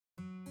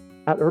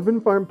At Urban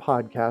Farm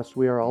Podcast,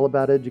 we are all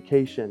about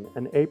education,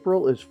 and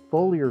April is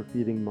foliar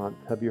feeding month.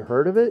 Have you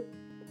heard of it?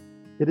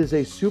 It is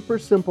a super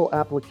simple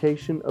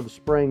application of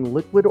spraying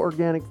liquid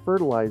organic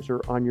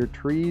fertilizer on your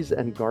trees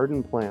and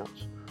garden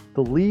plants.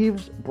 The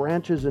leaves,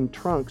 branches, and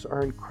trunks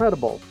are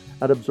incredible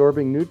at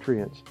absorbing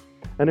nutrients.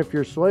 And if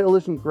your soil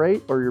isn't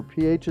great or your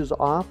pH is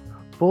off,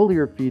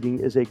 foliar feeding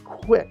is a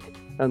quick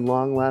and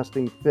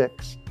long-lasting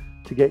fix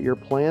to get your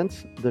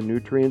plants the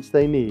nutrients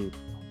they need.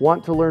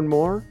 Want to learn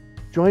more?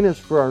 Join us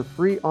for our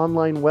free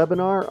online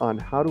webinar on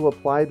how to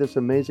apply this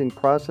amazing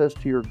process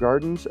to your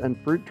gardens and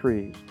fruit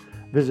trees.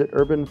 Visit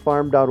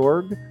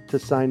urbanfarm.org to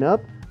sign up.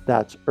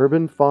 That's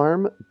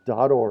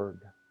urbanfarm.org.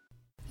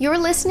 You're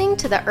listening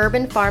to the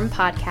Urban Farm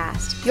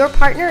Podcast, your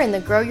partner in the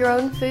Grow Your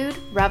Own Food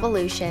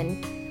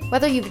revolution.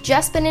 Whether you've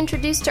just been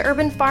introduced to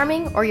urban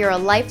farming or you're a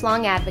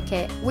lifelong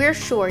advocate, we're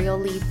sure you'll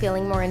leave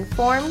feeling more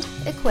informed,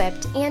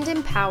 equipped, and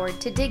empowered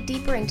to dig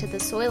deeper into the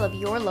soil of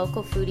your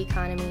local food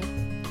economy.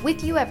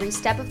 With you every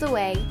step of the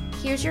way,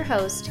 here's your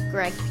host,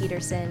 Greg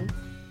Peterson.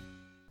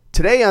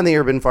 Today on the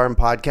Urban Farm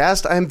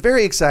Podcast, I'm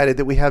very excited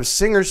that we have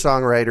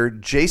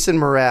singer-songwriter Jason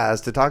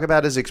Mraz to talk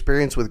about his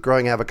experience with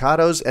growing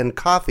avocados and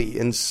coffee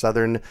in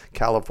Southern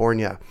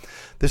California.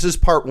 This is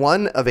part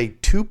one of a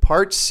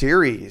two-part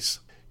series.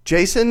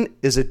 Jason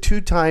is a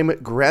two-time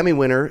Grammy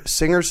winner,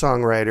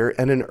 singer-songwriter,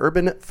 and an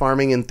urban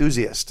farming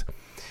enthusiast.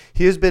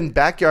 He has been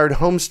backyard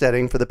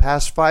homesteading for the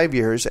past 5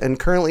 years and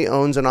currently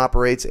owns and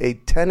operates a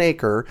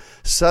 10-acre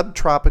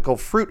subtropical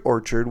fruit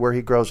orchard where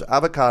he grows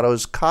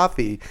avocados,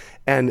 coffee,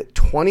 and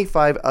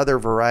 25 other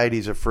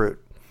varieties of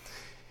fruit.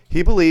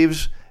 He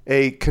believes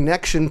a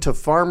connection to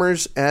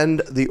farmers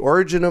and the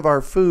origin of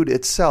our food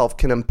itself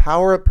can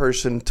empower a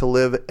person to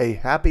live a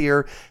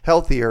happier,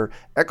 healthier,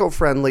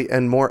 eco-friendly,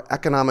 and more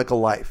economical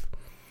life.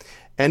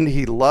 And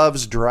he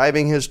loves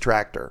driving his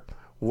tractor.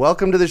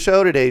 Welcome to the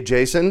show today,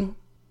 Jason.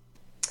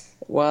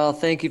 Well,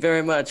 thank you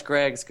very much,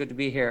 Greg. It's good to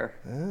be here.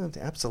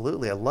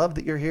 Absolutely. I love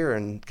that you're here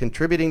and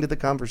contributing to the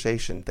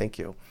conversation. Thank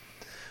you.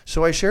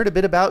 So I shared a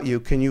bit about you.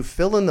 Can you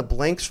fill in the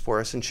blanks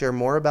for us and share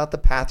more about the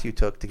path you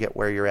took to get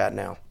where you're at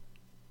now?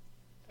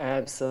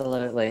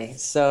 Absolutely.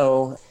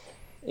 So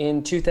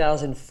in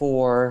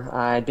 2004,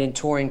 I'd been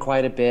touring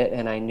quite a bit,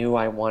 and I knew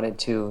I wanted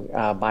to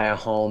buy a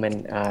home.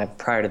 And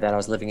prior to that, I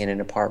was living in an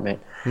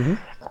apartment. Mm-hmm.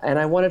 And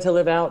I wanted to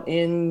live out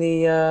in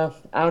nature,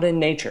 out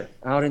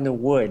in the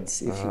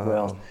woods, if you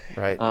will.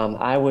 Right.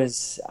 I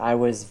was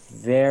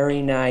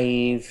very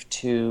naive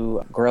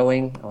to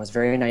growing. I was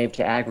very naive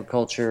to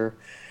agriculture.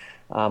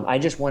 I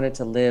just wanted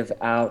to live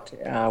out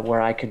where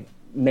I could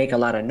make a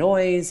lot of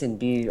noise and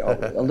be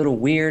a little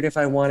weird if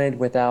I wanted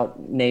without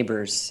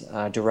neighbors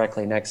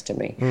directly next to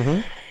me.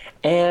 Mm-hmm.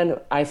 And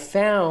I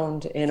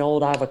found an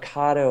old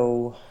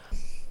avocado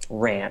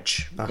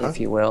ranch, if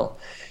you will.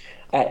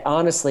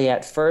 Honestly,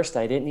 at first,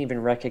 I didn't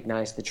even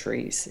recognize the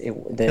trees.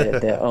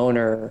 The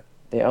owner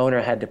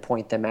had to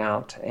point them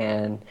out,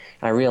 and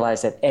I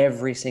realized that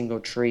every single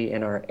tree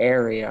in our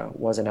area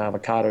was an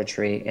avocado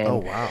tree,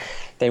 and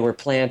they were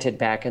planted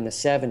back in the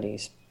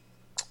 70s.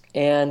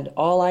 And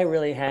all I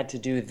really had to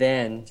do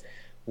then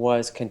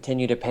was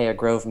continue to pay a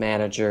grove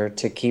manager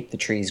to keep the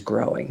trees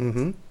growing.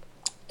 Mm-hmm.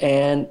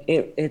 And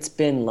it's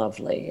been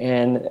lovely.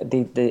 And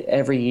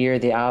every year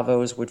the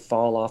avos would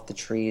fall off the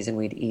trees and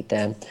we'd eat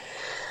them.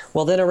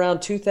 Well, then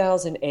around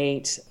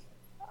 2008,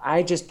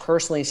 I just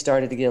personally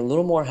started to get a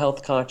little more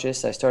health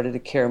conscious. I started to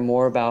care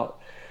more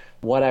about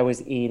what I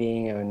was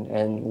eating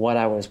and what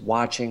I was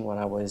watching, what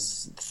I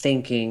was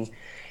thinking.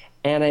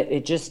 And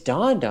it just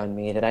dawned on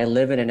me that I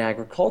live in an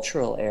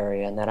agricultural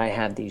area and that I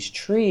have these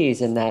trees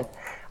and that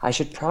I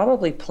should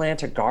probably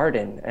plant a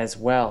garden as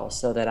well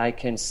so that I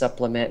can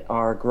supplement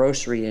our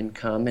grocery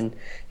income and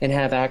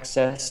have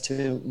access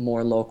to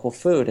more local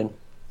food. And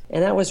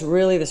that was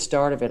really the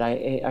start of it.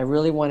 I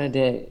really wanted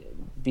to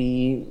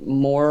be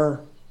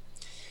more,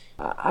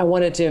 I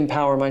wanted to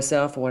empower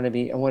myself. I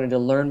wanted to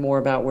learn more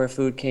about where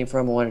food came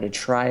from. I wanted to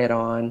try it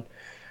on.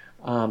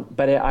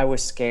 But I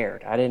was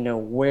scared. I didn't know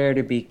where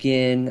to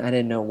begin. I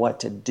didn't know what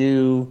to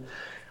do.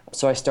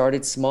 So I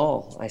started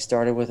small. I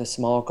started with a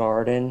small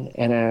garden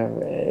and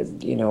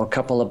a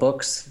couple of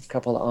books, a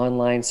couple of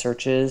online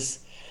searches.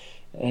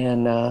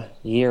 And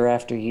year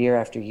after year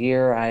after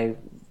year, I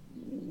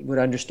would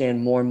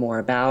understand more and more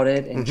about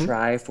it and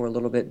try for a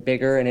little bit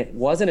bigger. And it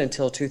wasn't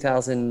until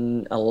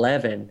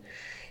 2011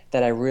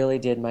 that I really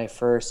did my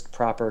first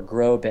proper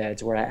grow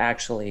beds where I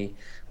actually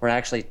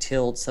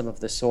tilled some of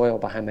the soil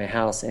behind my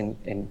house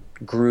and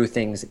grew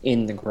things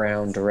in the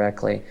ground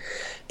directly.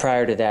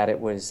 Prior to that, it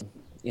was,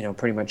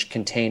 pretty much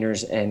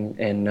containers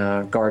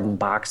and garden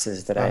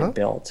boxes that I had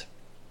built.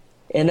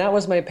 And that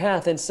was my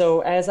path. And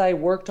so as I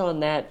worked on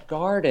that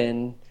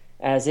garden,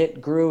 as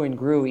it grew and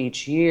grew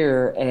each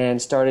year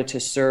and started to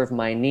serve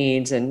my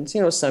needs, and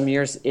some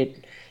years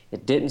it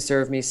didn't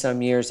serve me,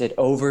 some years it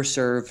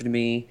overserved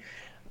me.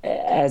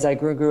 As I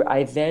grew,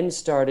 I then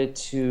started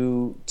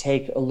to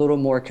take a little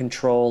more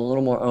control, a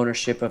little more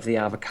ownership of the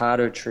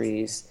avocado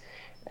trees,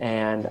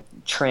 and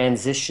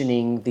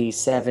transitioning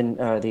these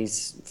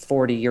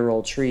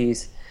 40-year-old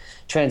trees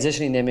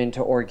transitioning them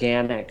into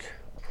organic.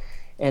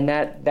 And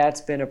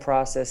that's been a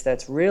process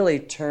that's really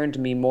turned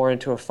me more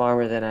into a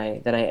farmer than I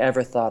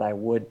ever thought I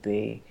would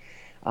be.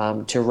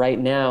 To right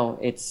now,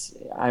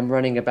 I'm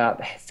running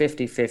about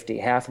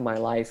 50-50. Half of my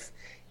life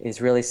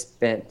is really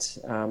spent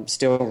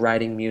still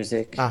writing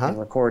music and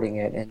recording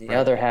it, and the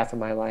other half of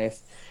my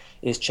life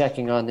is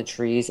checking on the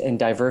trees and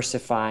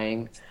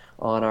diversifying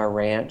on our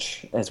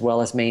ranch, as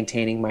well as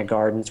maintaining my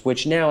gardens,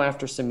 which now,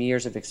 after some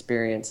years of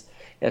experience,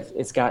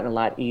 it's gotten a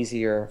lot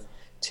easier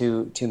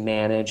to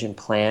manage and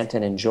plant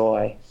and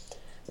enjoy.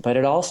 But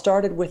it all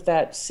started with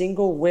that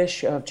single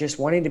wish of just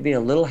wanting to be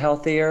a little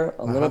healthier,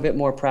 a little bit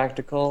more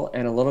practical,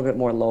 and a little bit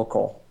more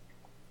local.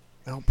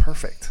 Oh,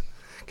 perfect.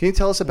 Can you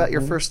tell us about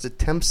your first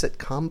attempts at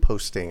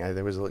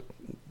composting?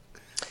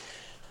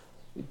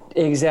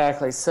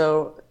 Exactly.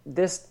 So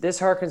this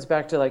harkens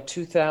back to like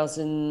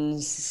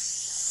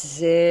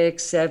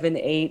 2006, 7,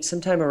 8,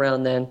 sometime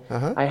around then.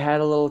 I had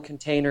a little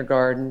container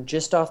garden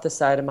just off the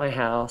side of my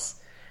house.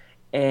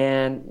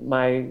 And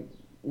my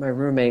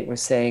roommate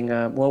was saying,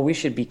 well, we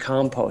should be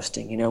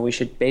composting. We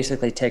should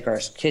basically take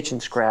our kitchen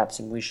scraps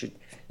and we should,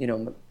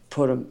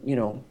 put them,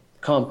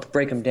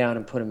 break them down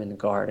and put them in the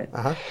garden.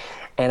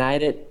 And I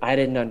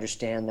didn't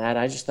understand that.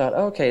 I just thought,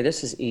 okay,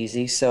 this is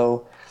easy.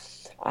 So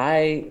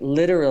I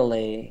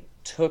literally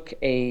took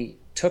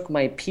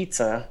my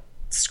pizza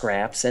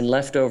scraps and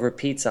leftover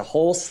pizza,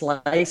 whole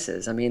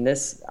slices. I mean,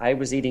 I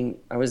was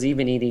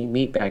even eating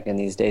meat back in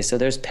these days. So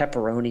there's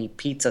pepperoni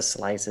pizza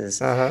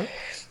slices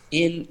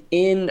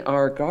in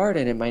our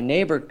garden. And my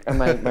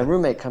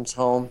roommate comes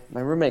home.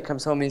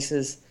 He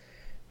says,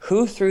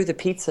 "Who threw the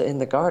pizza in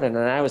the garden?"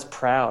 And I was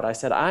proud. I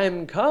said,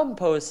 "I'm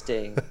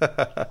composting."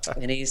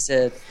 And he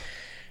said,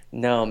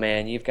 "No,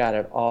 man, you've got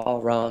it all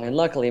wrong." And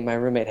luckily, my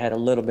roommate had a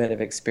little bit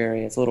of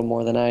experience, a little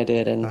more than I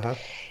did,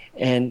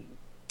 and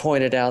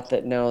pointed out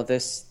that no,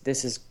 this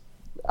is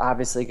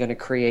obviously going to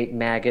create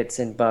maggots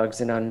and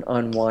bugs and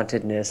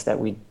unwantedness that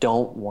we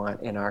don't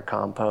want in our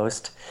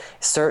compost.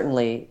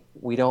 Certainly,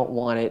 we don't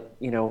want it,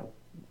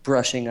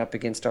 brushing up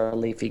against our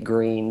leafy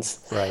greens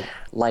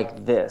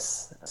like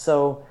this.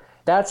 So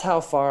that's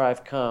how far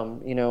I've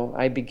come.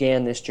 I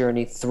began this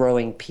journey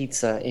throwing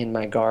pizza in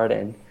my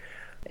garden,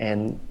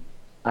 and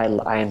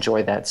I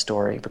enjoy that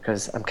story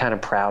because I'm kind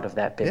of proud of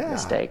that big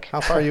mistake.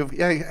 How far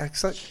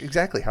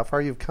exactly how far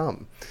you've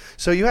come.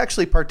 So you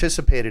actually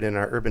participated in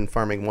our Urban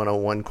Farming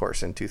 101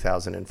 course in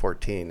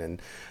 2014,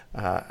 and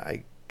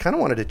I kind of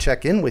wanted to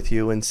check in with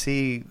you and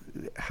see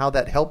how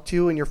that helped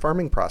you in your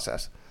farming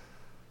process.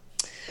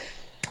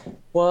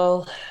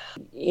 Well,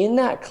 in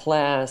that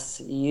class,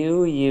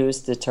 you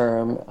used the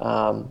term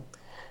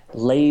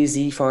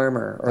lazy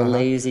farmer or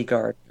lazy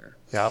gardener.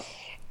 Yep.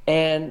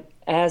 And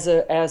as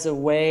a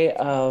way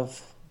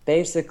of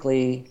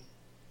basically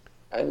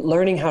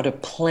learning how to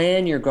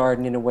plan your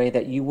garden in a way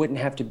that you wouldn't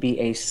have to be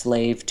a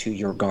slave to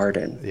your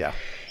garden. Yeah.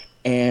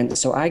 And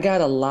so I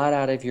got a lot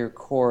out of your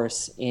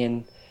course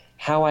in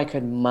how I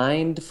could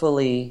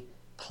mindfully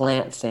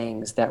plant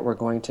things that were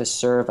going to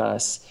serve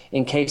us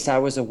in case I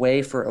was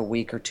away for a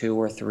week or 2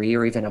 or 3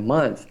 or even a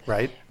month.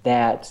 Right.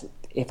 That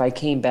if I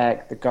came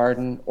back, the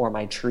garden or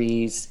my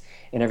trees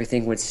and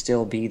everything would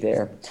still be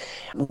there.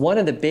 One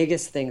of the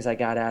biggest things I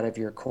got out of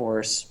your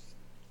course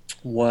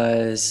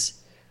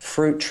was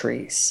fruit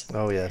trees.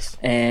 Oh, yes.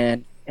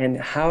 And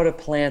how to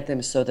plant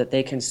them so that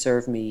they can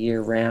serve me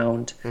year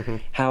round,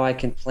 how I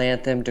can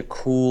plant them to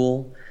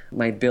cool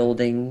my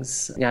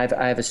buildings.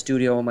 I have a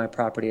studio on my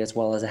property as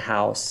well as a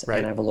house,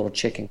 and I have a little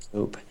chicken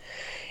coop.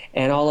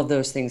 And all of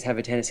those things have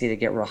a tendency to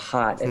get real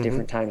hot at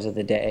different times of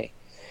the day.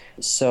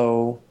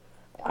 So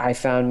I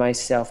found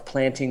myself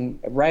planting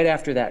right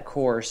after that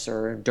course,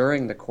 or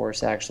during the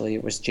course actually,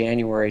 it was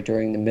January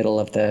during the middle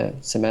of the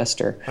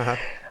semester.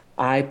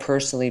 I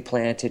personally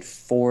planted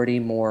 40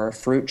 more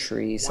fruit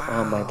trees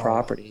on my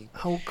property.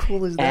 How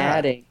cool is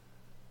that?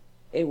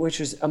 Which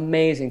was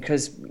amazing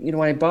because,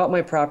 when I bought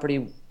my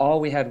property, all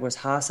we had was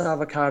Hass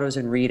avocados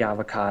and Reed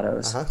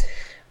avocados.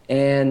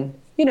 And,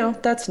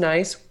 that's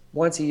nice.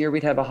 Once a year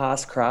we'd have a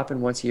Hass crop,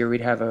 and once a year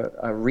we'd have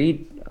a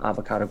Reed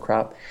avocado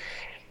crop.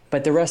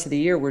 But the rest of the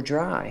year we're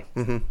dry.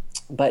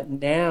 But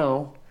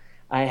now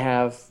I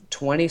have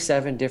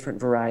 27 different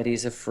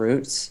varieties of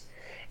fruits.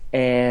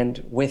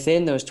 And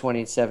within those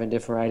 27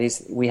 different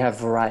varieties, we have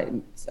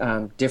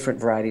different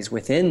varieties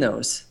within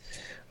those.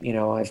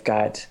 I've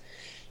got,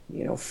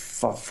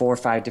 4 or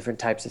 5 different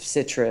types of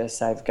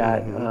citrus. I've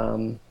got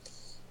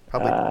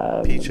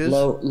probably peaches,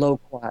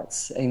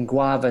 loquats, and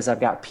guavas. I've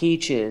got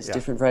peaches,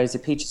 different varieties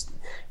of peaches.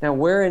 Now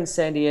we're in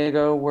San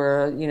Diego,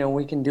 where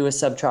we can do a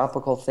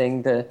subtropical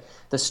thing. The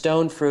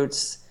stone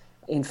fruits.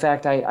 In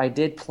fact, I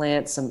did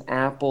plant some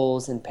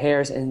apples and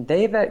pears, and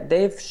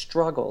they've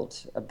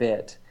struggled a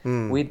bit.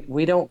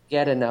 We don't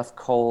get enough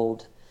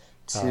cold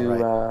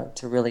to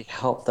really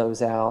help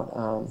those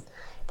out.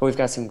 But we've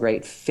got some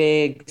great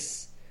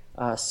figs,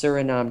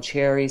 Suriname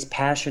cherries,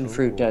 passion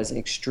fruit does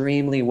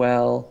extremely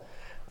well.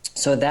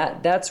 So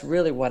that's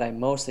really what I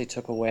mostly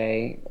took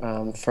away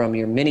from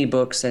your mini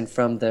books and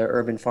from the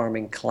urban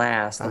farming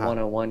class, the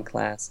 101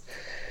 class,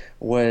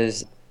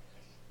 was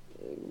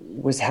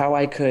was how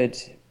I could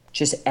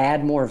just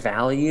add more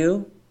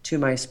value to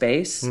my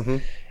space.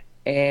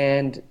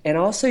 And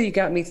also you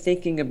got me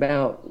thinking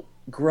about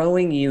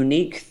growing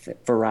unique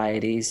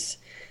varieties,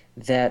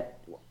 that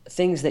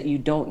things that you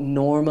don't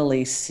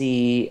normally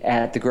see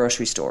at the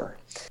grocery store.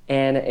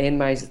 And in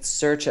my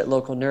search at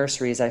local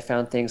nurseries, I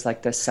found things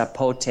like the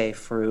sapote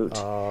fruit.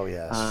 Oh,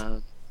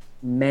 yes.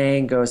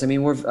 Mangoes. I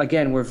mean,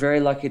 we're very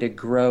lucky to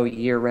grow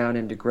year round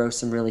and to grow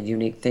some really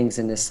unique things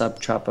in this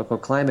subtropical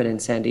climate in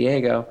San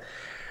Diego.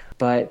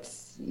 But,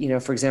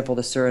 for example,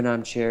 the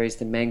Suriname cherries,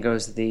 the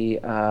mangoes, the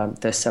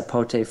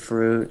sapote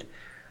fruit,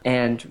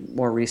 and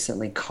more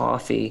recently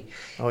coffee.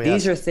 Oh, yes.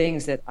 These are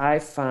things that I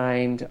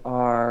find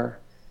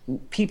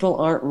people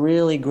aren't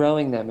really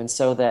growing them, and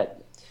so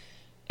that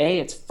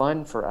it's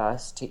fun for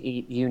us to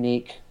eat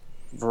unique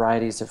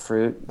varieties of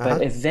fruit,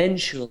 but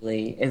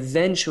eventually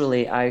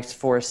I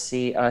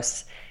foresee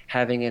us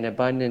having an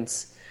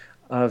abundance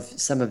of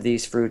some of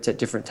these fruits at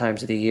different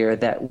times of the year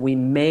that we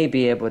may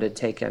be able to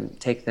take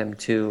them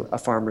to a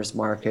farmer's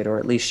market, or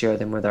at least share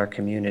them with our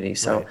community.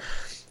 So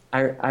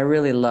I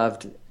really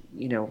loved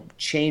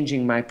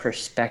changing my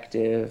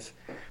perspective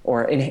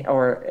or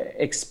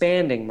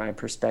expanding my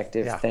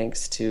perspective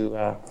thanks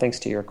to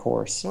your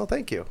course. Well,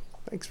 thank you.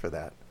 Thanks for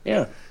that.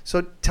 Yeah.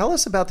 So tell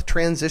us about the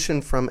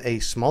transition from a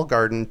small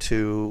garden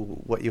to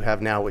what you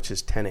have now, which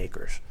is 10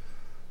 acres.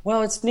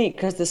 Well, it's neat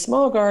because the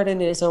small garden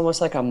is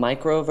almost like a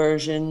micro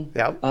version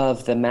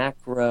of the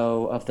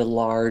macro of the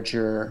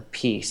larger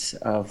piece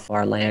of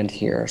our land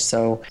here.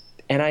 So,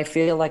 and I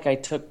feel like I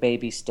took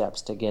baby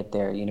steps to get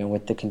there,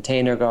 with the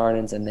container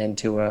gardens, and then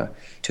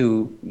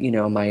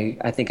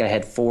I think I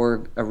had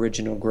 4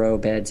 original grow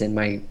beds in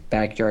my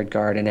backyard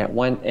garden at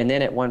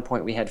one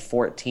point we had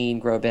 14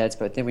 grow beds,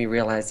 but then we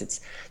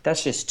realized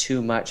that's just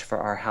too much for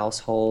our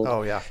household.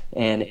 Oh, yeah.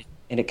 And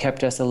it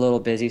kept us a little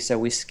busy, so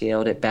we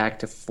scaled it back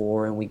to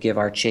 4, and we give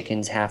our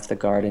chickens half the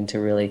garden to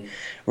really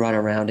run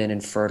around in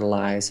and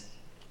fertilize.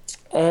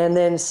 And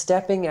then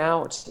stepping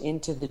out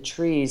into the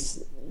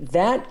trees,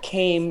 that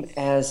came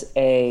as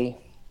a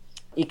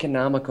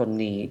economical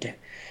need,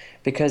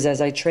 because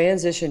as I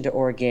transitioned to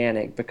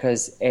organic,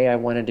 because I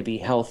wanted to be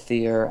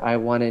healthier,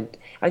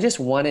 I just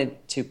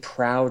wanted to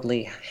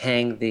proudly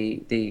hang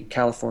the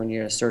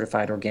California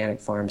Certified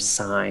Organic Farm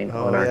sign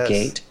on our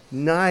gate.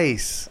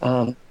 Nice.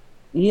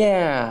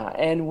 Yeah,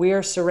 and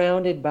we're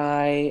surrounded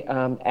by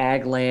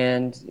ag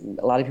land.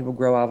 A lot of people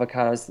grow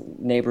avocados.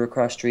 Neighbor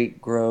across the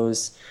street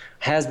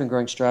has been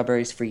growing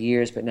strawberries for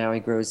years, but now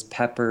he grows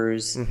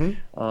peppers.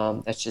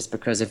 That's just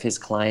because of his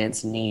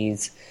clients'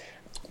 needs.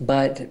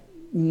 But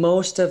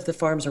most of the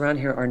farms around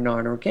here are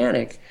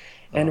non-organic,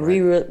 and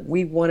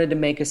we wanted to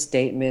make a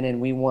statement,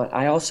 and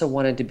I also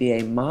wanted to be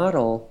a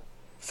model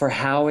for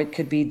how it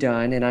could be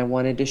done, and I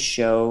wanted to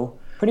show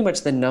pretty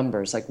much the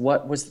numbers, like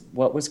what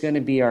was going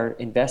to be our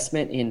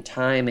investment in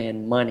time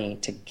and money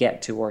to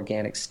get to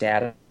organic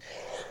status.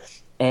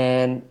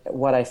 And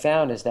what I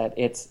found is that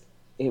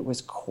it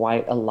was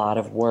quite a lot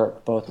of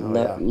work, both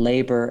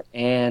labor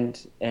and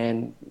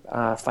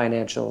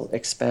financial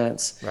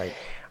expense. Right.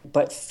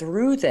 But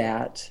through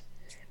that,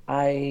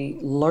 I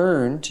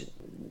learned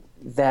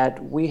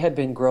that we had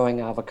been growing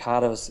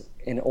avocados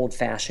in an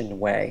old-fashioned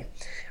way.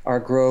 Our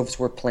groves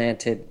were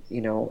planted,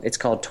 it's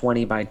called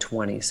 20 by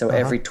 20. So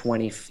every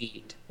 20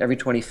 feet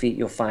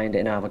you'll find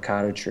an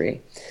avocado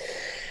tree.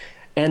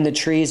 And the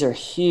trees are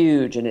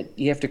huge, and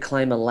you have to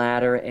climb a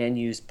ladder and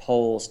use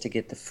poles to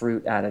get the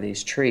fruit out of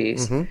these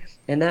trees.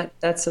 And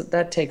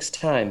that takes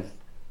time.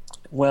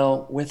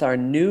 Well, with our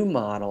new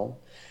model,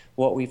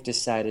 what we've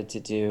decided to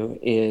do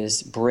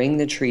is bring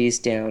the trees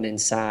down in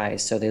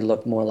size so they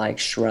look more like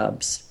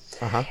shrubs.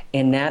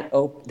 And that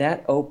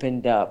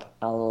opened up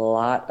a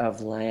lot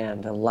of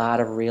land, a lot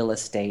of real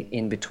estate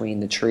in between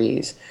the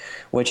trees,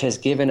 which has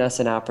given us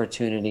an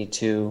opportunity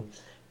to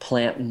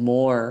plant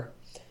more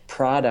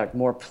product,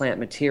 more plant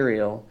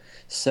material,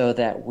 so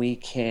that we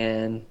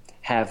can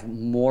have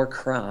more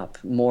crop,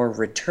 more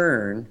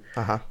return.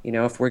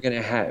 If we're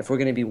going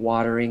to be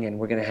watering, and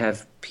we're going to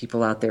have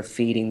people out there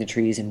feeding the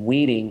trees and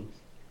weeding,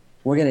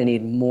 we're going to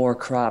need more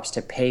crops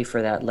to pay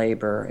for that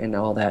labor and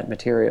all that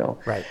material.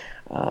 Right.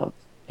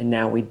 And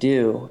now we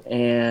do.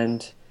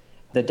 And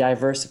the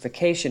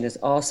diversification is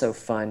also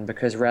fun,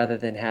 because rather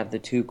than have the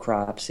 2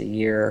 crops a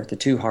year, the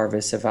 2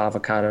 harvests of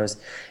avocados,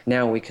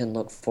 now we can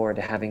look forward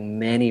to having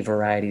many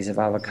varieties of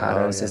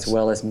avocados, as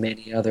well as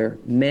many other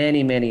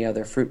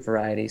fruit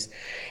varieties.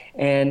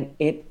 And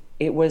it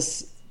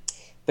was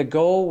the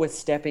goal with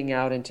stepping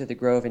out into the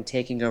grove and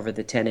taking over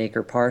the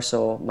 10-acre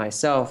parcel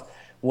myself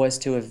was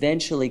to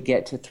eventually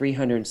get to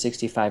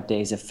 365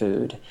 days of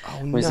food.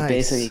 Was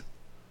basically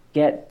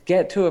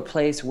get to a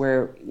place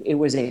where it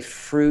was a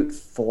fruit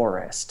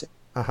forest.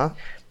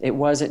 It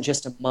wasn't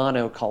just a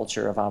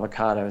monoculture of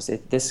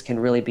avocados. This can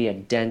really be a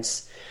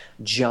dense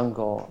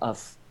jungle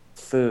of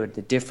food.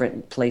 The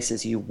different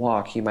places you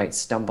walk, you might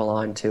stumble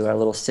onto a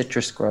little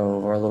citrus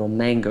grove, or a little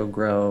mango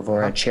grove,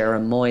 or a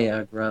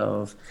cherimoya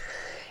grove.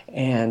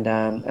 And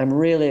I'm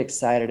really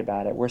excited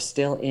about it. We're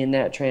still in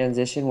that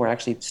transition. We're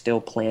actually still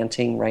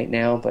planting right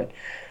now, but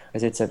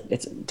because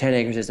it's 10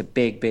 acres is a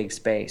big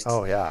space.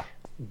 Oh, yeah.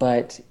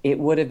 But it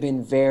would have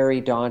been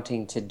very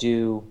daunting to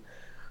do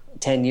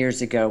 10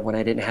 years ago when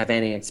I didn't have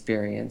any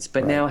experience.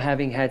 But now,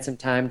 having had some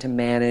time to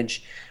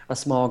manage a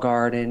small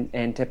garden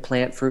and to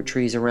plant fruit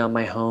trees around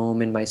my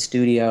home and my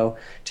studio,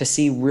 to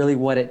see really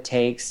what it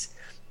takes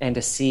and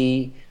to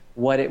see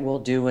what it will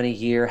do in a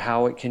year,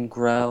 how it can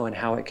grow and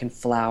how it can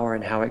flower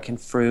and how it can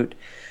fruit,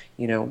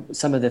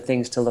 some of the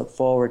things to look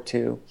forward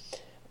to.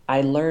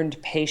 I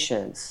learned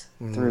patience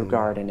through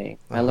gardening.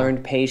 I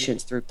learned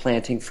patience through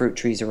planting fruit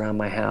trees around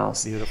my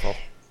house. Beautiful.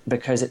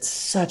 Because it's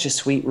such a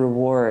sweet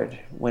reward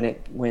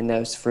when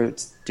those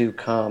fruits do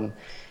come,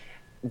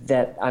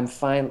 that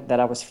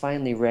I was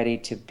finally ready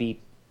to be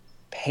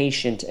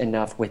patient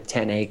enough with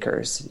 10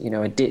 acres.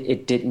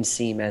 It didn't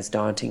seem as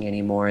daunting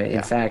anymore.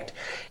 In fact,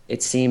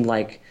 it seemed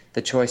like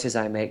the choices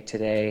I make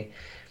today,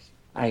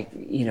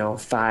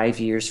 5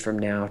 years from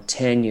now,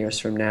 10 years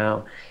from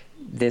now,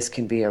 this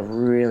can be a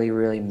really,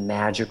 really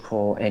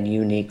magical and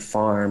unique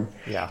farm.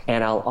 Yeah.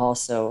 And I'll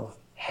also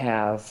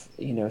have,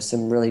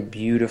 some really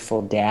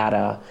beautiful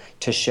data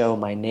to show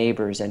my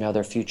neighbors and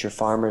other future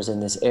farmers in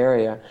this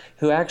area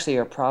who actually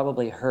are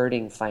probably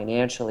hurting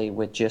financially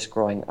with just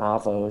growing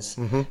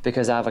avos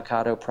because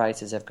avocado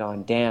prices have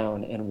gone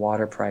down and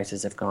water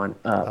prices have gone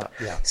up.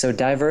 So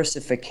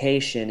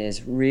diversification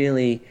is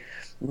really,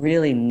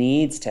 really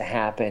needs to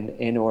happen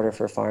in order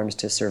for farms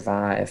to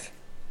survive.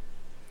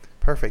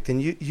 Perfect.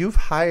 And you've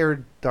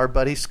hired our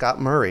buddy Scott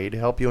Murray to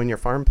help you in your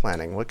farm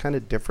planning. What kind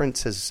of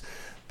difference has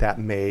that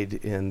made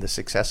in the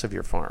success of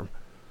your farm?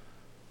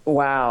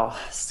 Wow.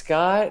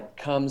 Scott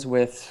comes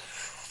with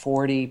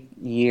 40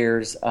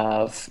 years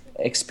of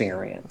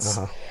experience.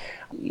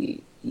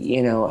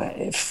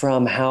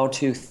 From how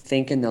to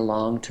think in the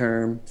long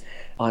term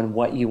on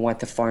what you want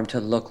the farm to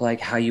look like,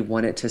 how you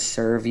want it to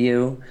serve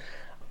you,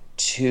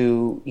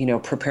 to,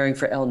 preparing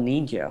for El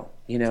Nino.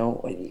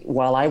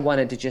 While I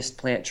wanted to just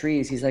plant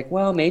trees, he's like,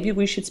 well, maybe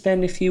we should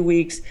spend a few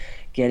weeks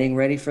getting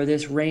ready for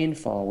this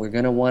rainfall. We're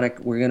gonna want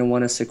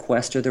to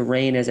sequester the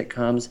rain as it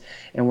comes,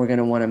 and we're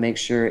gonna want to make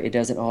sure it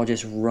doesn't all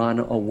just run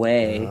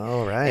away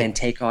and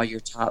take all your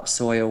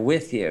topsoil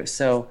with you.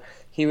 So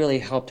he really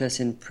helped us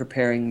in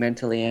preparing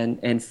mentally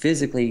and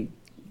physically,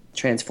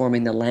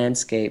 transforming the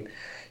landscape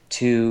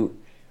to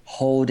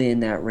hold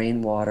in that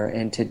rainwater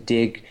and to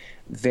dig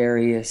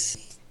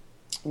various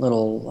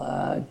little,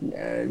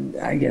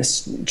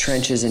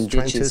 trenches and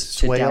ditches,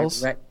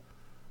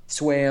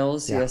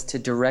 swales, to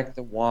direct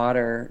the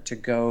water to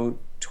go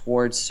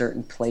towards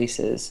certain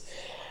places.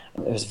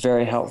 It was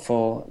very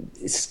helpful.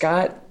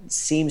 Scott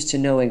seems to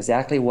know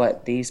exactly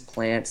what these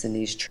plants and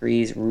these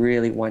trees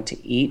really want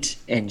to eat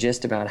and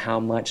just about how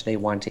much they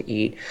want to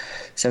eat.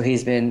 So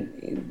he's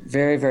been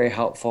very, very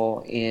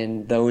helpful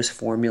in those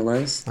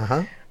formulas.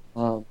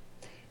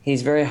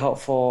 He's very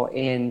helpful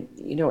in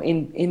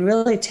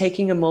really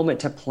taking a moment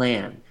to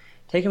plan,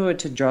 take a moment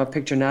to draw a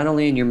picture not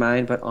only in your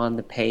mind but on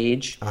the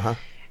page,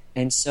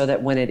 and so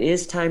that when it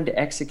is time to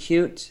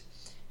execute,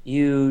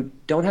 you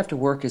don't have to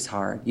work as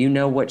hard. You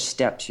know which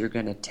steps you're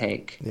going to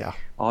take. Yeah,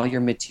 all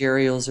your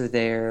materials are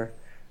there,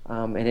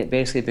 and it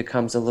basically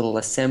becomes a little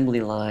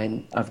assembly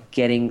line of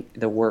getting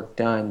the work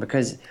done.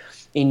 Because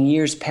in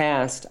years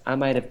past, I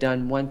might have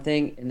done one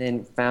thing and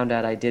then found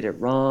out I did it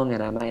wrong,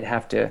 and I might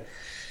have to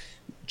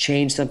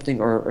change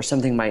something or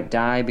something might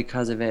die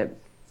because of it.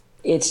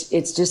 It's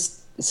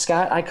just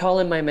Scott. I call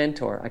him my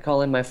mentor. I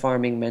call him my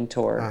farming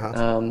mentor.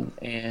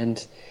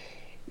 And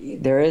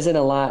there isn't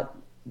a lot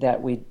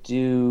that we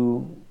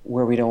do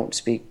where we don't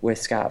speak with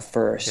Scott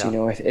first.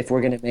 If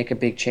we're going to make a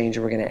big change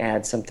or we're going to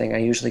add something, I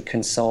usually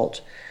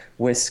consult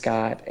with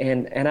Scott.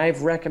 And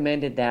I've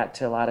recommended that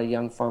to a lot of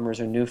young farmers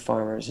or new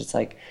farmers. It's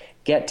like,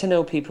 get to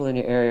know people in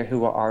your area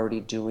who are already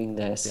doing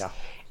this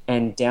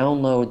and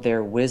download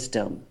their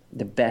wisdom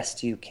the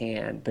best you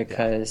can,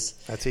 because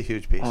that's a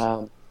huge piece.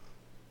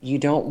 You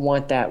don't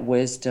want that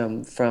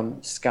wisdom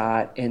from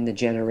Scott and the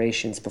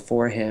generations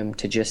before him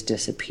to just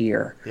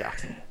disappear.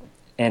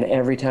 And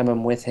every time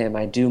I'm with him,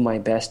 I do my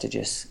best to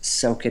just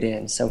soak it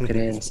in.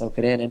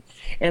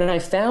 And I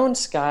found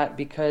Scott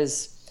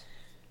because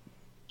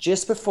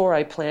just before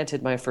I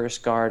planted my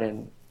first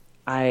garden,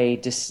 I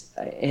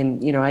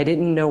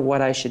didn't know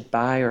what I should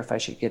buy, or if I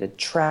should get a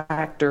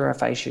tractor, or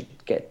if I should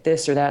get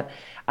this or that.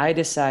 I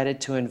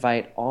decided to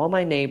invite all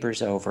my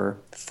neighbors over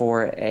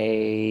for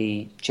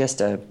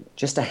just a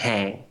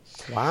hang.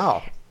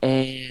 Wow.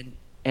 And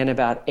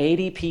about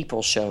 80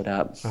 people showed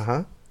up.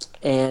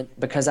 And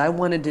because I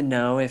wanted to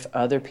know if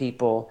other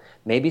people,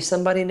 maybe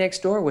somebody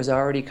next door was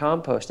already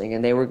composting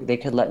and they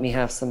could let me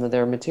have some of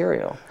their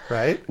material.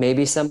 Right.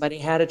 Maybe somebody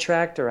had a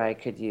tractor I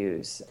could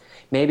use.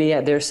 Maybe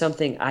there's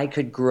something I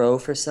could grow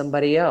for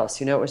somebody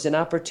else. It was an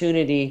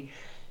opportunity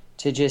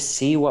to just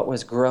see what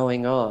was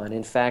growing on.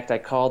 In fact, I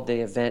called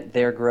the event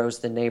 "There Grows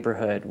the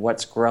Neighborhood,"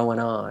 what's growing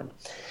on.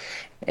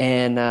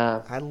 And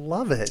I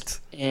love it.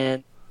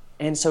 And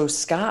so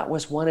Scott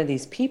was one of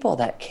these people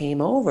that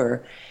came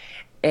over,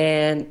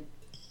 and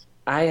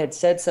I had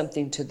said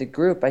something to the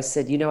group. I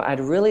said, I'd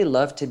really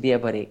love to be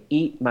able to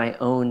eat my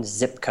own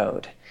zip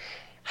code.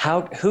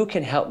 who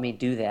can help me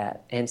do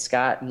that? And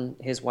Scott and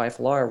his wife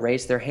Laura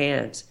raised their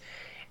hands.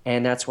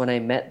 And that's when I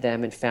met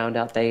them and found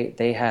out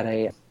they had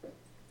a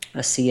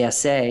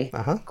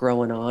CSA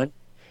growing on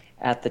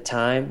at the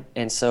time.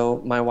 And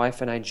so my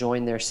wife and I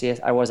joined their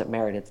CSA. I wasn't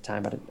married at the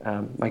time,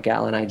 but my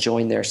gal and I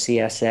joined their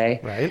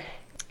CSA. Right.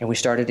 And we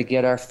started to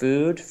get our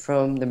food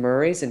from the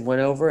Murrays and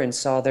went over and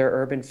saw their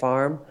urban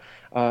farm,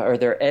 or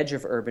their edge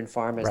of urban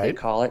farm, as they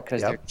call it,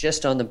 because they're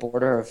just on the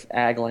border of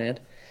ag land.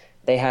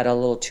 They had a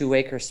little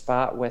 2-acre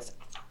spot with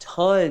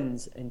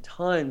tons and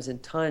tons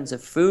and tons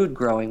of food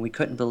growing. We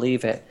couldn't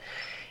believe it.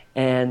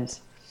 And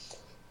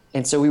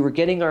so we were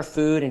getting our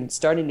food and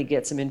starting to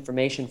get some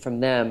information from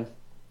them.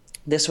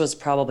 This was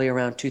probably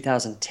around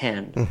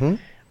 2010. Mm-hmm.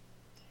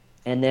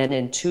 And then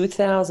in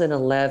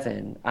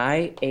 2011,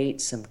 I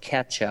ate some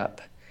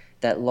ketchup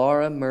that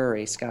Laura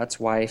Murray, Scott's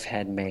wife,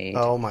 had made.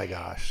 Oh my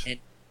gosh.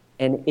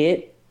 And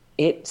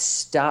it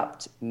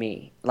stopped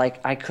me. Like,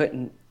 I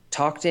couldn't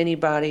talk to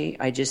anybody.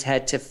 I just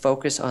had to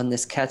focus on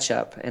this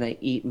ketchup, and I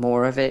eat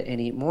more of it and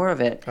eat more of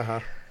it.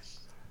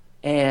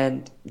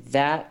 And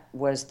that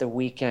was the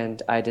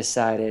weekend I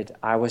decided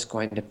I was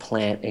going to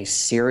plant a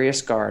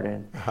serious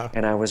garden,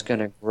 and I was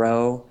going to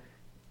grow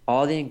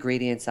all the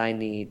ingredients I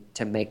need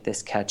to make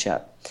this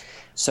ketchup.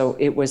 So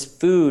it was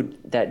food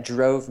that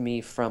drove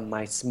me from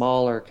my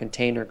smaller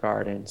container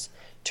gardens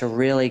to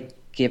really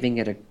giving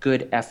it a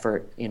good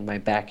effort in my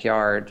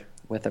backyard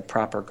with a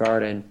proper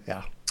garden.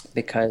 Yeah.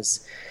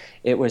 Because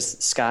it was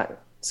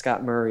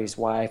Scott Murray's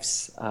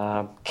wife's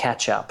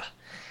ketchup.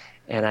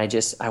 And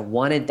I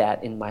wanted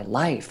that in my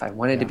life. I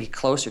wanted to be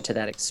closer to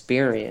that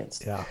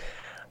experience. Yeah.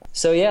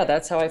 So yeah,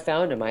 that's how I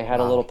found him. I had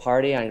a little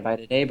party. I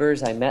invited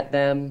neighbors. I met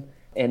them,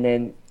 and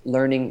then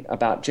learning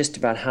about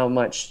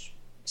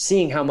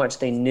seeing how much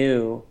they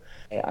knew,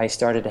 I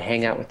started to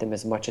hang out with them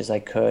as much as I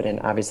could. And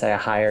obviously I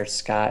hired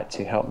Scott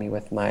to help me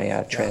with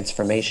my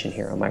transformation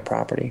here on my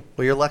property.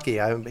 Well, you're lucky.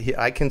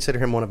 I consider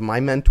him one of my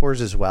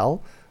mentors as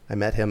well. I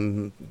met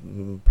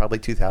him probably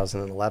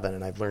 2011,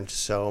 and I've learned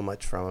so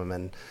much from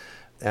him.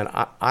 And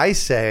I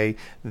say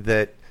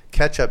that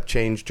ketchup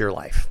changed your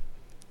life.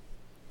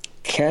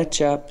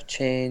 Ketchup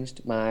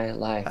changed my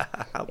life.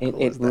 Cool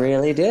it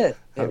really did.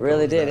 It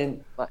really did. That?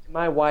 And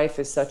my wife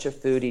is such a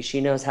foodie. She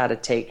knows how to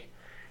take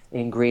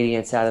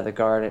ingredients out of the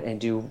garden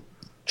and do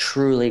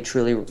truly,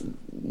 truly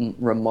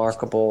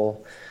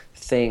remarkable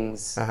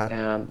things.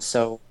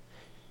 So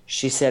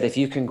she said, if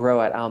you can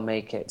grow it, I'll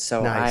make it.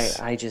 So nice.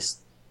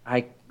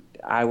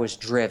 I was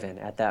driven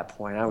at that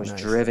point. I was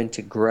driven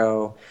to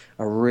grow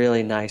a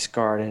really nice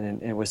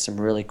garden and with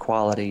some really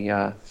quality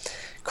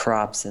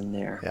crops in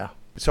there. Yeah.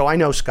 So I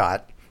know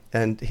Scott,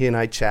 and he and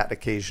I chat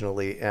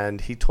occasionally, and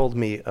he told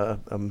me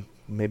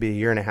maybe a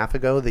year and a half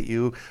ago that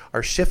you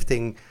are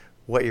shifting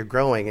what you're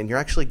growing, and you're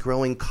actually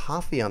growing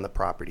coffee on the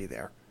property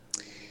there.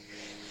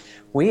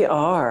 We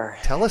are.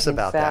 Tell us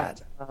about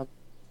that.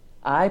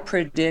 I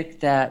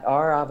predict that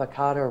our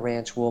avocado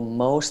ranch will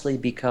mostly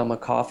become a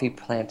coffee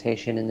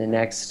plantation in the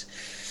next,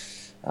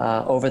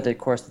 over the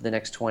course of the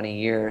next 20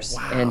 years.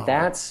 Wow.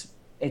 And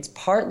it's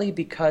partly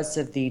because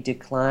of the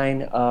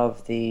decline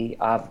of the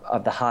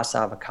Hass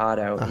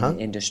avocado in the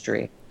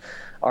industry.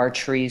 Our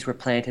trees were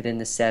planted in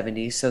the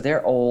 70s, so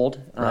they're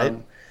old. Right.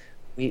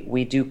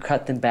 We do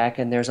cut them back,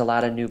 and there's a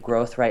lot of new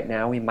growth right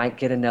now. We might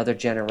get another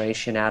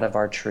generation out of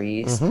our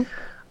trees.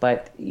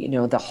 But,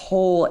 the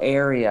whole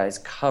area is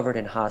covered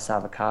in Hass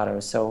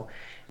avocados. So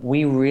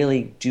we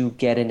really do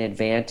get an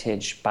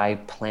advantage by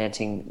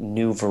planting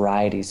new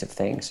varieties of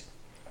things.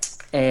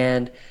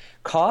 And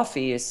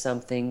coffee is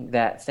something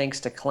that, thanks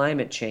to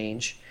climate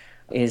change,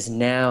 is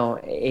now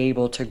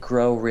able to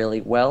grow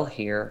really well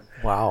here.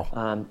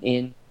 Wow.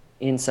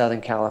 In Southern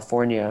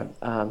California.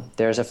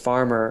 There's a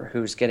farmer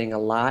who's getting a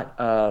lot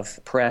of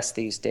press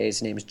these days.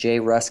 His name is Jay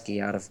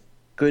Rusky out of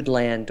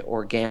Goodland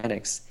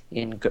Organics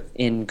in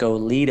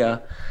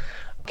Goleta,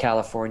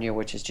 California,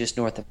 which is just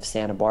north of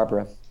Santa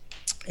Barbara.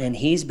 And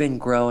he's been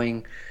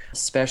growing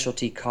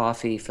specialty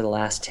coffee for the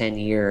last 10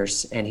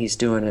 years, and he's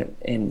doing it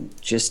in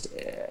just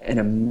an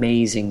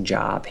amazing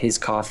job. His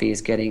coffee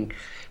is getting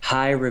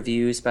high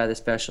reviews by the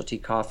Specialty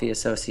Coffee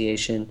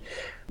Association,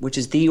 which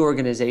is the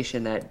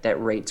organization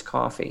that rates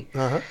coffee.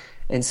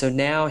 And so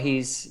now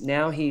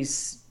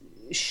he's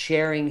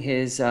sharing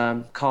his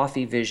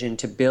coffee vision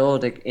to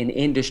build an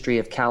industry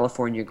of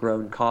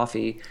California-grown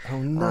coffee.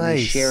 Oh, nice.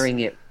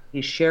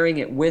 He's sharing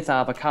it with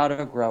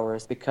avocado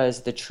growers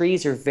because the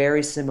trees are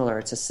very similar.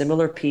 It's a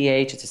similar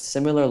pH. It's a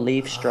similar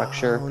leaf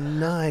structure. Oh,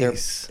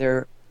 nice.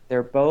 They're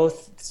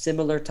both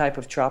similar type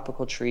of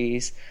tropical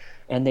trees,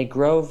 and they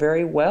grow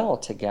very well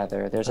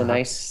together. There's a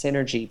nice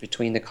synergy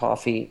between the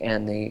coffee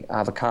and the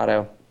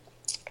avocado.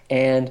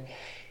 And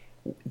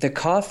the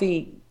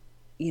coffee,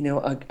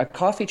 a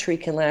coffee tree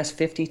can last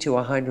 50 to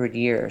 100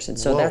 years. And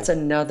so that's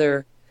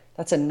another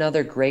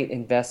great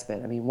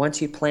investment. I mean,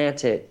 once you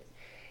plant it,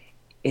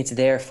 it's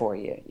there for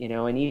you,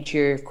 and each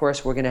year, of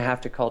course, we're going to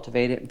have to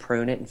cultivate it and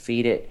prune it and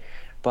feed it.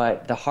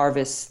 But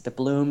the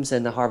blooms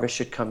and the harvest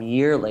should come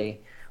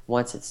yearly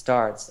once it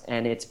starts.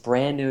 And it's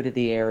brand new to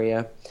the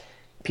area.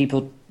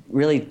 People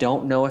really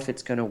don't know if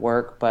it's going to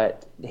work,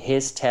 but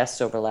his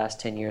tests over the last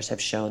 10 years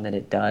have shown that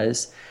it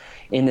does.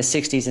 In the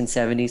 60s and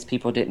 70s,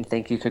 people didn't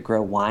think you could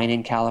grow wine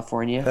in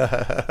California,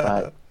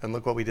 but and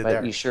look what we did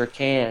there. you sure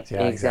can.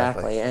 Yeah,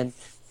 exactly.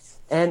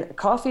 And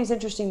coffee is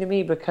interesting to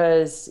me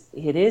because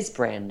it is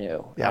brand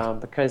new. Yeah.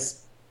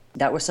 Because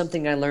that was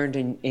something I learned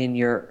in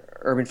your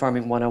Urban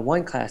Farming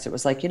 101 class. It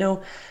was like,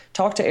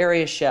 talk to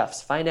area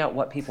chefs, find out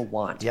what people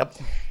want. Yep.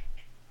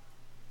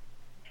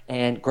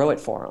 And grow it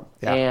for them.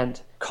 Yeah. And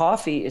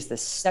coffee is the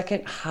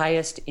second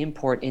highest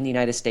import in the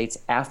United States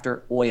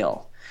after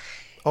oil.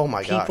 Oh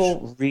my gosh.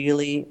 People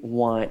really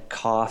want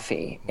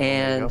coffee.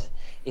 And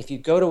if you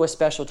go to a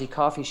specialty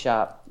coffee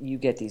shop, you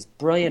get these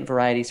brilliant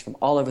varieties from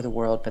all over the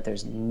world, but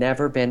there's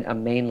never been a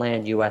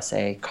mainland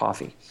USA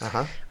coffee.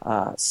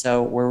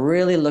 So we're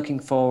really looking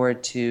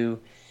forward to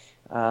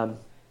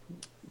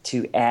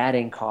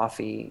adding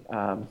coffee,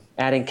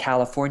 adding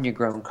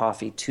California-grown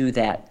coffee to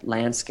that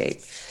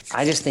landscape.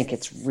 I just think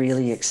it's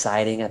really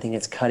exciting. I think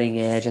it's cutting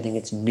edge. I think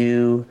it's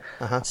new.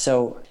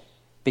 So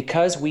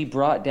because we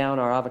brought down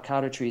our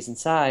avocado trees in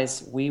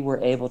size, we were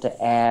able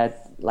to add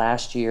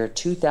last year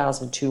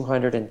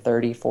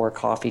 2,234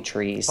 coffee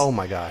trees. Oh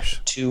my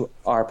gosh. To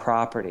our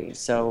property.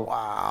 So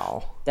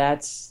wow.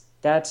 That's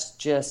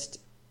just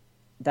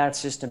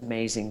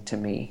amazing to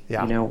me.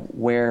 Yeah.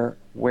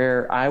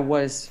 Where I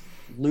was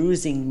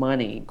losing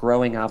money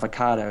growing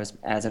avocados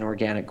as an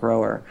organic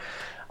grower,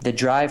 the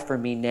drive for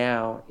me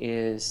now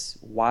is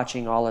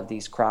watching all of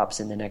these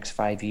crops in the next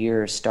 5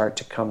 years start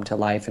to come to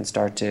life and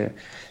start to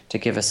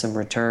give us some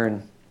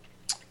return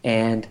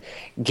and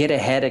get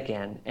ahead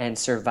again and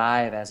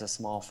survive as a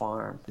small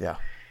farm. Yeah.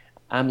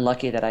 I'm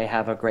lucky that I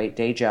have a great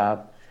day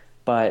job,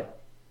 but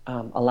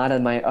a lot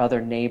of my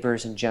other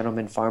neighbors and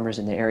gentlemen farmers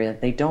in the area,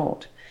 they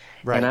don't.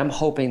 Right. And I'm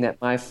hoping that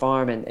my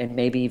farm and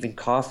maybe even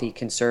coffee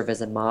can serve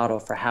as a model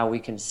for how we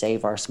can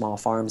save our small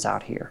farms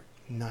out here.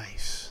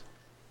 Nice.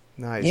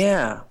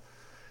 Yeah.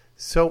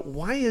 So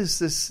why is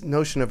this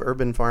notion of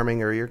urban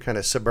farming, or your kind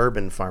of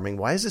suburban farming,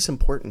 why is this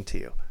important to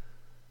you?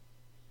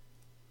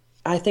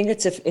 I think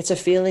it's a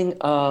feeling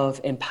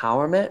of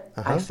empowerment.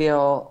 I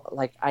feel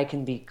like I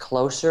can be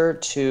closer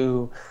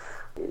to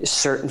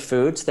certain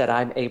foods that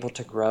I'm able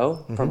to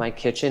grow from my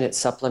kitchen. It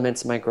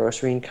supplements my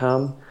grocery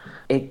income.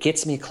 It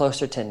gets me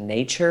closer to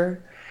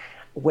nature,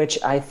 which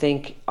I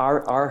think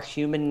our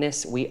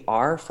humanness, we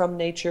are from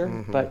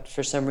nature, but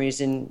for some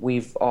reason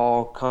we've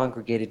all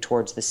congregated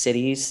towards the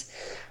cities.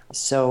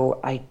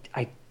 So I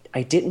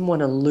didn't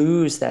want to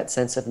lose that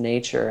sense of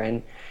nature.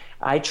 And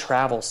I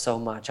travel so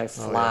much. I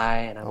fly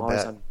and I'm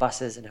always on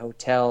buses and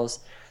hotels,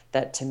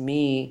 that to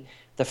me,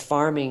 the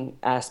farming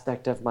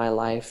aspect of my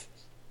life,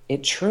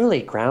 it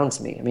truly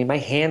grounds me. I mean, my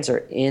hands are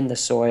in the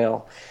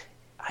soil,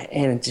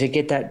 and to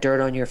get that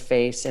dirt on your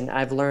face. And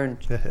I've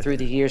learned through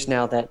the years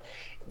now that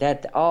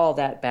all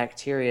that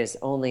bacteria is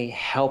only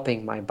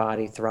helping my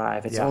body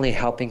thrive. It's only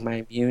helping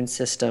my immune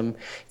system.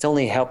 It's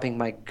only helping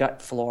my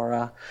gut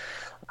flora.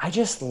 I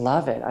just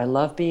love it. I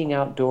love being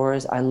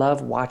outdoors. I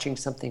love watching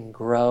something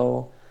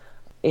grow.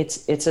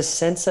 It's a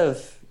sense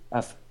of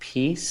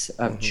peace,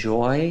 of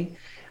joy.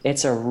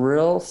 It's a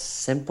real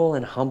simple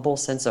and humble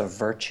sense of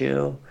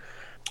virtue.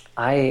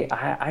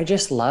 I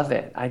just love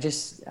it. I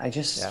just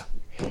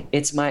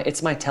it's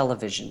my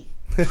television.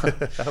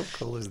 How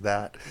cool is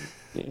that?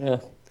 Yeah.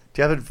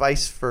 Do you have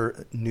advice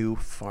for new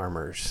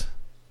farmers?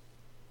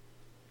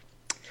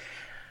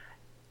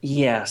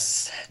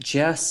 Yes,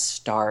 just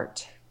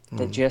start.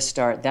 Just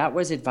start. That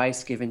was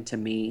advice given to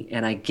me,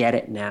 and I get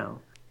it now.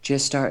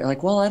 Just start.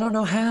 Like, well, I don't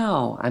know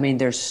how. I mean,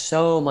 there's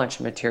so much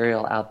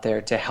material out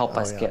there to help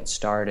us get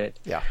started.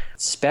 Yeah.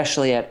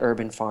 Especially at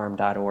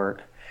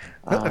urbanfarm.org.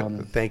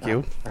 Thank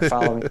you. Or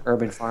following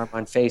Urban Farm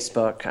on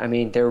Facebook. I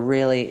mean, there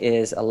really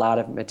is a lot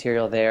of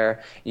material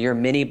there. Your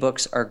mini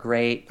books are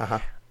great.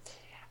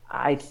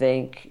 I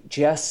think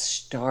just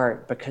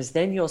start, because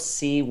then you'll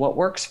see what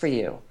works for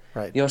you.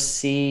 Right. You'll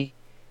see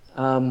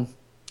how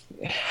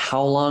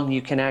long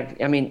you can act.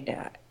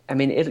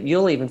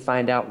 You'll even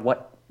find out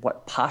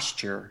what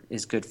posture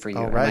is good for you.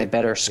 Am I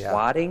better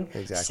squatting,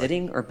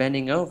 sitting, or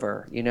bending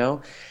over?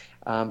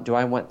 Do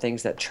I want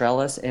things that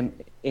trellis?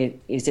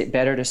 Is it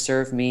better to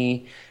serve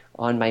me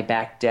on my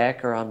back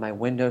deck or on my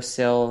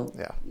windowsill?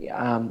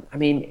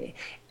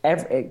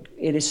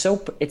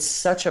 It's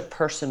such a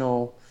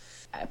personal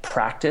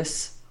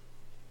practice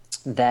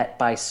that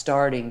by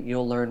starting,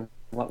 you'll learn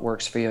what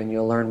works for you, and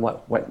you'll learn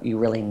what you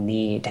really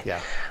need.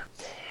 Yeah.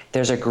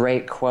 There's a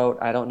great quote.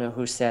 I don't know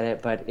who said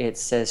it, but it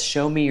says,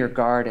 "Show me your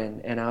garden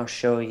and I'll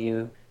show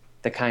you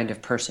the kind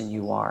of person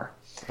you are."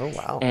 Oh,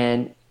 wow.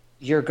 And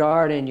your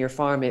garden, your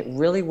farm, it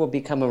really will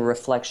become a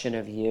reflection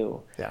of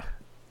you. Yeah.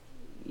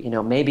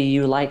 Maybe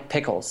you like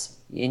pickles,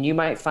 and you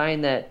might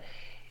find that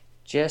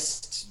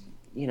just,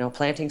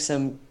 planting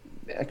some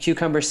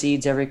cucumber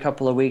seeds every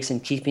couple of weeks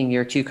and keeping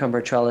your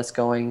cucumber trellis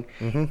going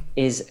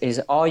is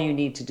all you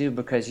need to do,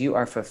 because you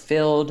are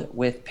fulfilled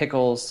with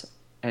pickles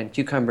and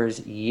cucumbers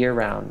year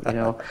round,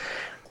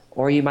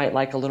 Or you might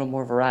like a little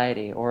more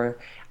variety. Or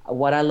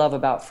what I love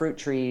about fruit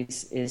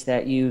trees is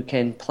that you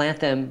can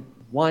plant them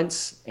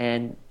once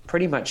and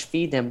pretty much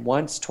feed them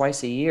once,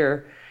 twice a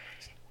year,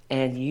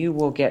 and you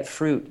will get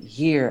fruit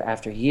year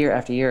after year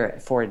after year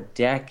for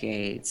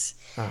decades.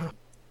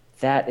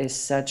 That is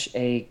such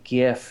a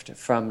gift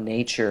from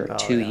nature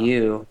to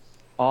you,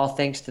 all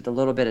thanks to the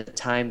little bit of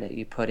time that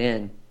you put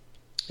in.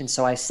 And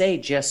so I say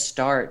just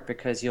start,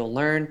 because you'll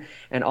learn,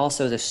 and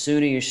also the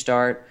sooner you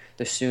start,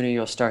 the sooner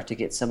you'll start to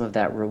get some of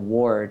that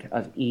reward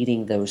of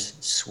eating those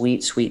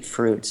sweet, sweet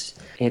fruits.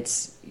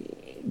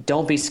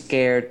 Don't be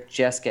scared,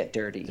 just get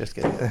dirty.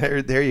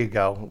 There you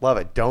go. Love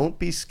it. Don't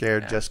be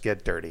scared, just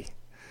get dirty.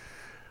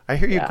 I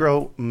hear you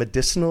grow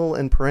medicinal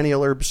and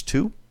perennial herbs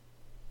too?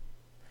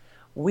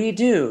 We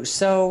do.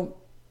 So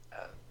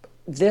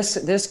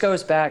this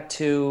goes back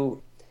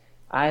to,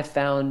 I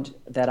found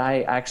that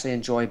I actually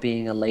enjoy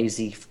being a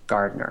lazy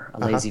gardener, a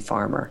lazy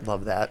farmer.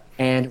 Love that.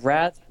 And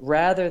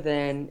rather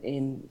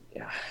than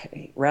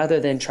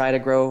try to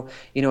grow,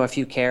 a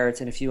few carrots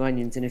and a few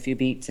onions and a few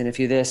beets and a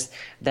few this,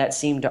 that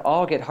seem to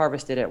all get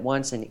harvested at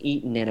once and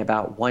eaten in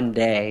about one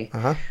day.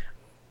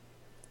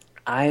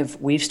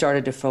 We've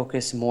started to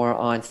focus more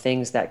on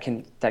things that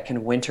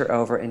can winter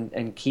over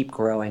and keep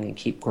growing and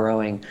keep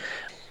growing.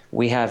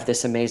 We have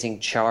this amazing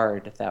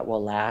chard that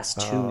will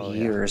last 2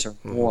 years or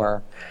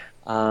more.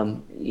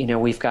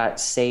 We've got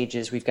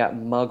sages, we've got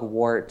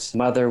mugwort,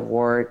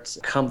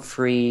 motherwort,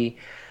 comfrey,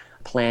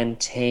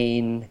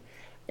 plantain,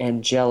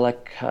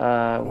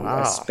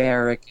 angelica,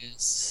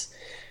 asparagus.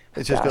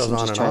 It just goes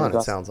on and on,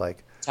 it sounds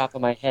like. Top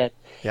of my head.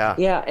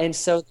 Yeah, and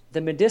so the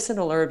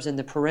medicinal herbs and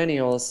the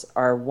perennials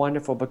are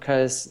wonderful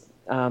because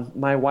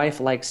my wife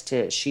likes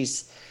to,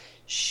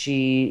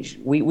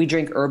 we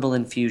drink herbal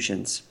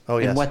infusions.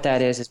 And what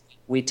that is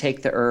we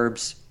take the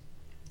herbs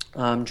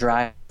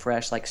dry,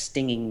 fresh, like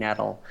stinging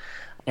nettle,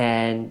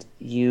 and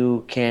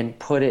you can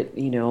put it,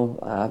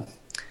 a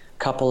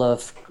couple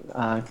of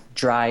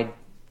dried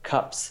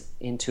cups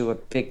into a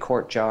big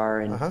quart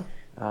jar and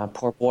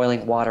pour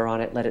boiling water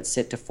on it, let it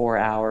sit to 4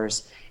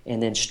 hours,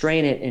 and then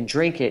strain it and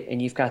drink it,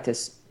 and you've got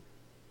this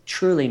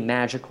truly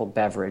magical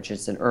beverage.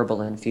 It's an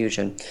herbal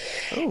infusion.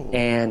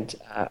 And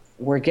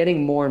we're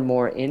getting more and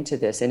more into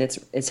this, and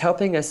it's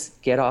helping us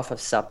get off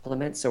of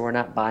supplements, so we're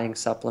not buying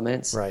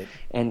supplements,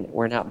 and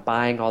we're not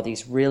buying all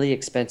these really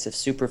expensive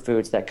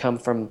superfoods that come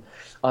from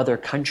other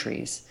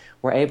countries.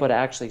 We're able to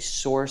actually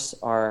source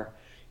our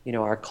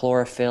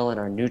chlorophyll and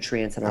our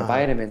nutrients and our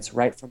vitamins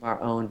right from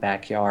our own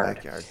backyard.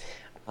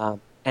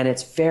 And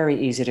it's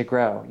very easy to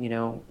grow.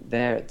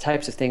 There are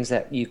types of things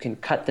that you can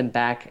cut them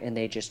back and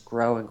they just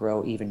grow and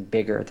grow even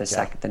bigger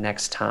the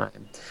next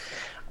time.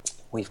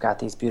 We've got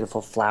these beautiful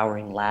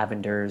flowering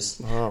lavenders,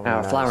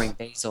 flowering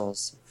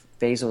basils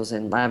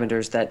and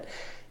lavenders that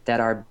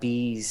our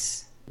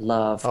bees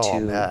love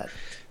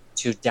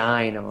to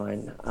dine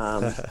on.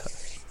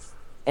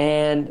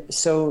 And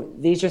so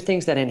these are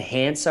things that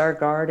enhance our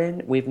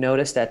garden. We've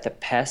noticed that the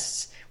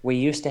pests, we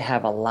used to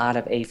have a lot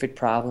of aphid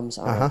problems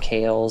on our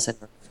kales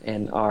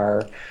and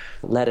our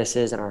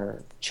lettuces and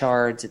our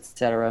chards,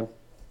 etc.,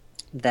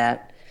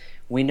 that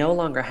we no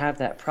longer have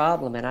that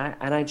problem. And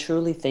I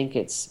truly think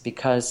it's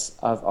because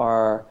of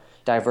our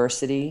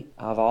diversity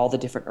of all the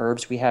different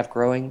herbs we have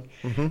growing,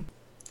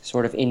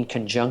 sort of in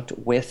conjunct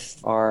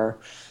with our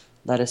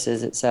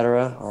lettuces,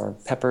 etc., our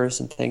peppers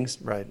and things.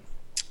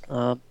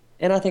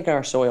 And I think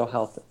our soil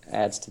health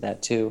adds to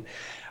that too.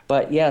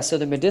 But yeah, so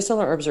the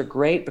medicinal herbs are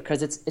great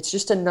because it's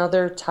just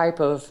another type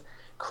of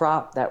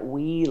crop that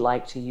we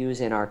like to use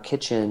in our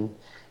kitchen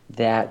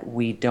that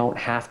we don't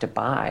have to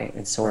buy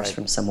and source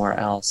from somewhere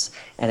else.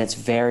 And it's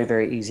very,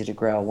 very easy to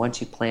grow.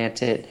 Once you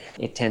plant it,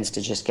 it tends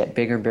to just get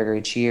bigger and bigger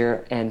each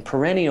year. And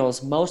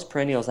most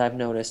perennials I've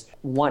noticed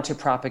want to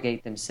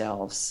propagate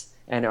themselves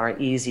and are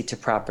easy to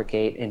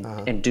propagate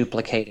and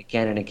duplicate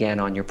again and again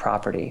on your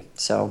property.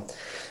 So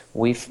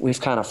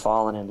we've kind of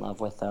fallen in love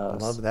with those.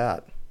 Love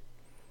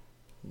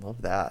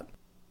that.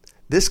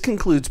 This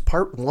concludes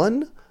part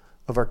 1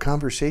 of our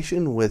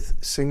conversation with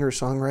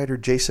singer-songwriter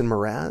Jason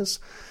Mraz.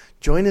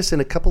 Join us in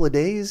a couple of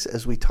days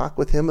as we talk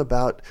with him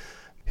about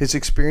his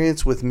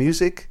experience with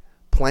music,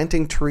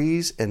 planting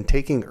trees, and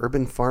taking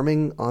urban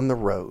farming on the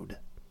road.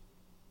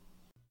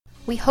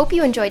 We hope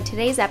you enjoyed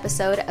today's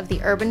episode of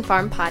the Urban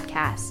Farm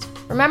Podcast.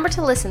 Remember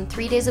to listen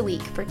 3 days a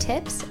week for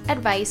tips,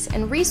 advice,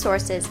 and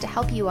resources to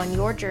help you on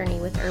your journey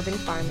with urban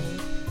farming.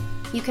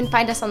 You can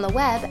find us on the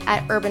web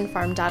at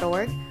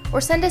urbanfarm.org or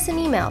send us an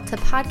email to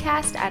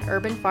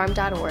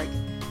podcast@urbanfarm.org.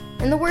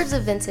 In the words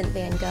of Vincent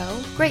van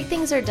Gogh, great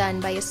things are done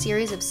by a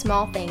series of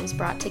small things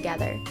brought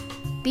together.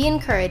 Be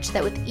encouraged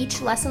that with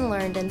each lesson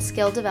learned and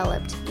skill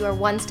developed, you are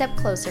one step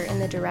closer in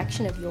the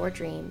direction of your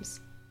dreams.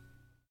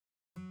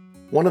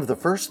 One of the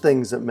first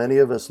things that many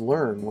of us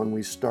learn when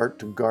we start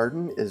to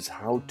garden is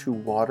how to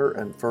water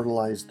and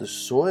fertilize the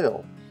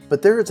soil.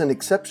 But there is an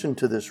exception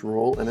to this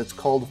rule, and it's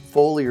called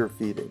foliar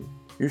feeding.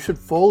 You should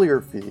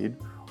foliar feed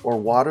or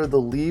water the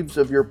leaves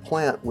of your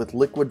plant with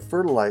liquid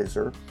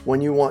fertilizer when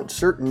you want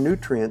certain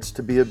nutrients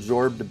to be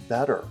absorbed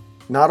better.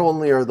 Not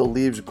only are the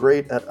leaves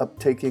great at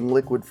uptaking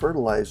liquid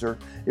fertilizer,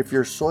 if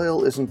your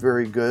soil isn't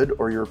very good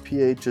or your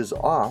pH is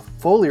off,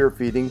 foliar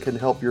feeding can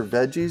help your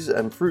veggies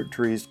and fruit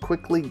trees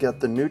quickly get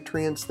the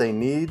nutrients they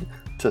need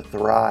to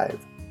thrive.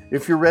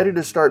 If you're ready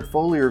to start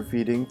foliar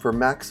feeding for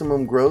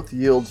maximum growth,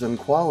 yields, and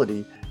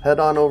quality,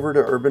 head on over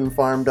to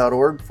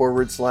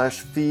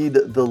urbanfarm.org/feed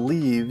the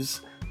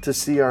leaves to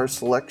see our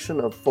selection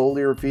of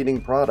foliar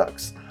feeding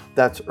products.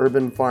 That's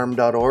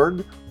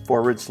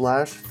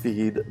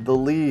urbanfarm.org/feed the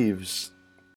leaves.